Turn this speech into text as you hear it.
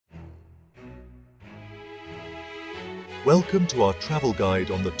Welcome to our travel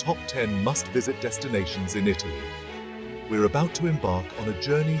guide on the top 10 must-visit destinations in Italy. We're about to embark on a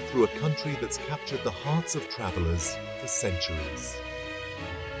journey through a country that's captured the hearts of travelers for centuries.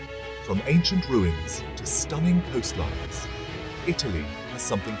 From ancient ruins to stunning coastlines, Italy has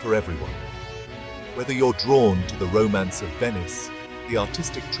something for everyone. Whether you're drawn to the romance of Venice, the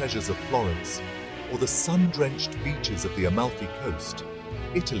artistic treasures of Florence, or the sun-drenched beaches of the Amalfi Coast,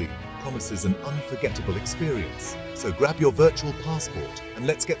 Italy promises an unforgettable experience. So grab your virtual passport and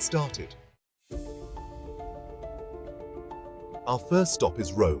let's get started. Our first stop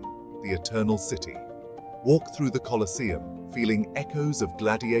is Rome, the Eternal City. Walk through the Colosseum, feeling echoes of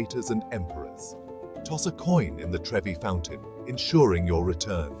gladiators and emperors. Toss a coin in the Trevi fountain, ensuring your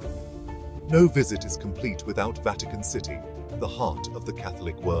return. No visit is complete without Vatican City, the heart of the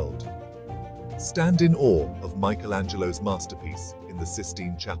Catholic world. Stand in awe of Michelangelo's masterpiece in the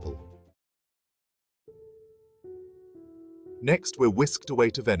Sistine Chapel. Next, we're whisked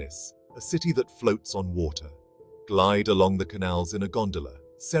away to Venice, a city that floats on water. Glide along the canals in a gondola,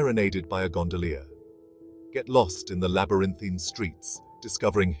 serenaded by a gondolier. Get lost in the labyrinthine streets,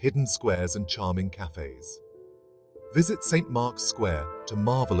 discovering hidden squares and charming cafes. Visit St. Mark's Square to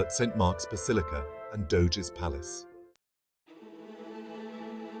marvel at St. Mark's Basilica and Doge's Palace.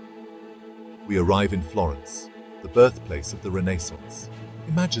 We arrive in Florence, the birthplace of the Renaissance.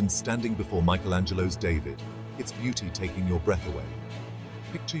 Imagine standing before Michelangelo's David, its beauty taking your breath away.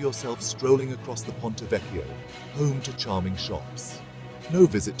 Picture yourself strolling across the Ponte Vecchio, home to charming shops. No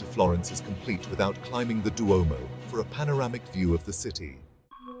visit to Florence is complete without climbing the Duomo for a panoramic view of the city.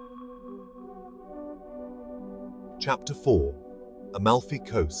 Chapter 4. Amalfi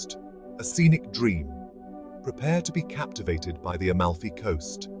Coast, a scenic dream. Prepare to be captivated by the Amalfi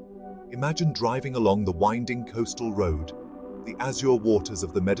Coast. Imagine driving along the winding coastal road, the azure waters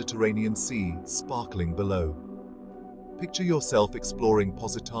of the Mediterranean Sea sparkling below. Picture yourself exploring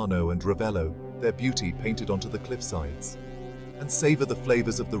Positano and Ravello, their beauty painted onto the cliffsides. And savor the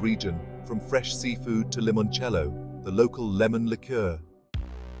flavors of the region, from fresh seafood to limoncello, the local lemon liqueur.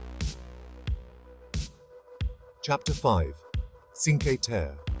 Chapter 5. Cinque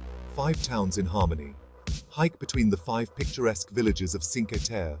Terre, 5 towns in harmony. Hike between the 5 picturesque villages of Cinque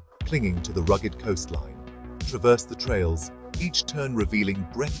Terre, clinging to the rugged coastline. Traverse the trails, each turn revealing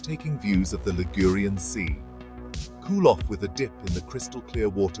breathtaking views of the Ligurian Sea. Cool off with a dip in the crystal-clear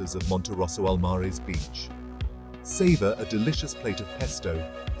waters of Monterosso al Mare's beach. Savor a delicious plate of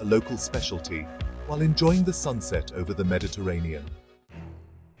pesto, a local specialty, while enjoying the sunset over the Mediterranean.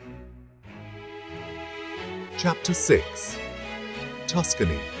 Chapter 6.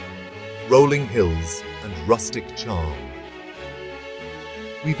 Tuscany, rolling hills and rustic charm.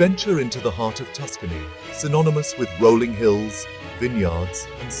 We venture into the heart of Tuscany, synonymous with rolling hills, vineyards,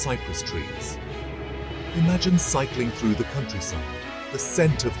 and cypress trees. Imagine cycling through the countryside, the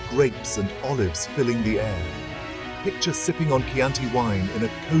scent of grapes and olives filling the air. Picture sipping on Chianti wine in a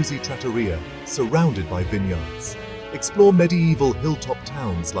cozy trattoria surrounded by vineyards. Explore medieval hilltop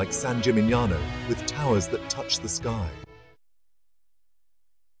towns like San Gimignano with towers that touch the sky.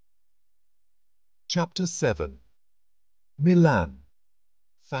 Chapter 7. Milan,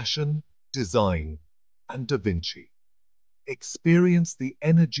 fashion, design, and Da Vinci. Experience the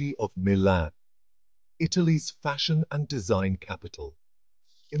energy of Milan, Italy's fashion and design capital.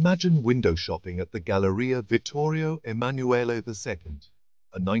 Imagine window shopping at the Galleria Vittorio Emanuele II,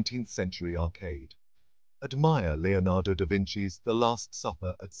 a 19th century arcade. Admire Leonardo da Vinci's The Last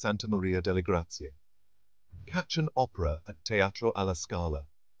Supper at Santa Maria delle Grazie. Catch an opera at Teatro alla Scala,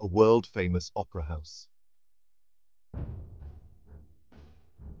 a world-famous opera house.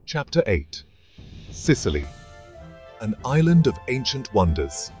 Chapter 8. Sicily, an island of ancient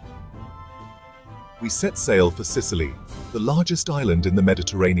wonders. We set sail for Sicily, the largest island in the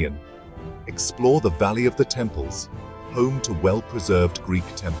Mediterranean. Explore the Valley of the Temples, home to well-preserved Greek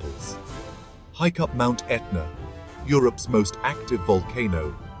temples. Hike up Mount Etna, Europe's most active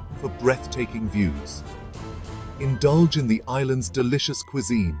volcano, for breathtaking views. Indulge in the island's delicious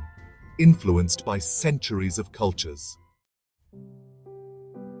cuisine, influenced by centuries of cultures.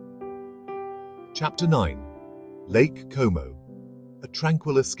 Chapter 9. Lake Como, a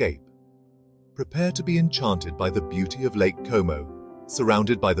tranquil escape. Prepare to be enchanted by the beauty of Lake Como,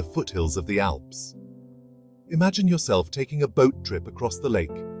 surrounded by the foothills of the Alps. Imagine yourself taking a boat trip across the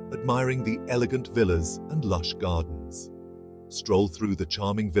lake, admiring the elegant villas and lush gardens. Stroll through the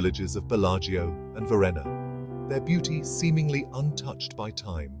charming villages of Bellagio and Varenna, their beauty seemingly untouched by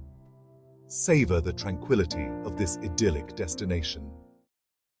time. Savor the tranquility of this idyllic destination.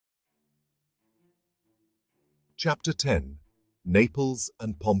 Chapter 10. Naples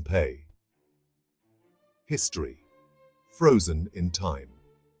and Pompeii. History. frozen in time.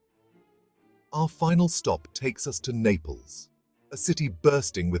 Our final stop takes us to Naples, a city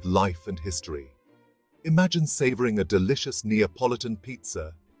bursting with life and history. Imagine savoring a delicious Neapolitan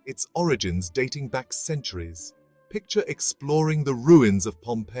pizza, its origins dating back centuries. Picture exploring the ruins of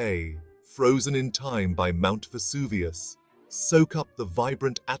Pompeii, frozen in time by Mount Vesuvius. Soak up the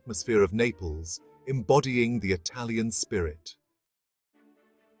vibrant atmosphere of Naples, embodying the Italian spirit.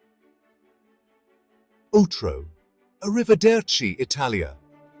 Outro. Arrivederci, Italia.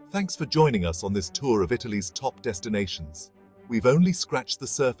 Thanks for joining us on this tour of Italy's top destinations. We've only scratched the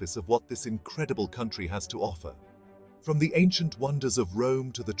surface of what this incredible country has to offer. From the ancient wonders of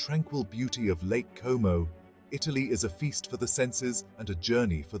Rome to the tranquil beauty of Lake Como, Italy is a feast for the senses and a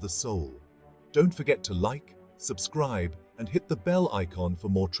journey for the soul. Don't forget to like, subscribe, and hit the bell icon for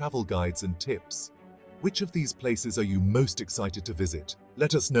more travel guides and tips. Which of these places are you most excited to visit?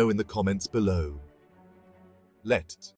 Let us know in the comments below. Let's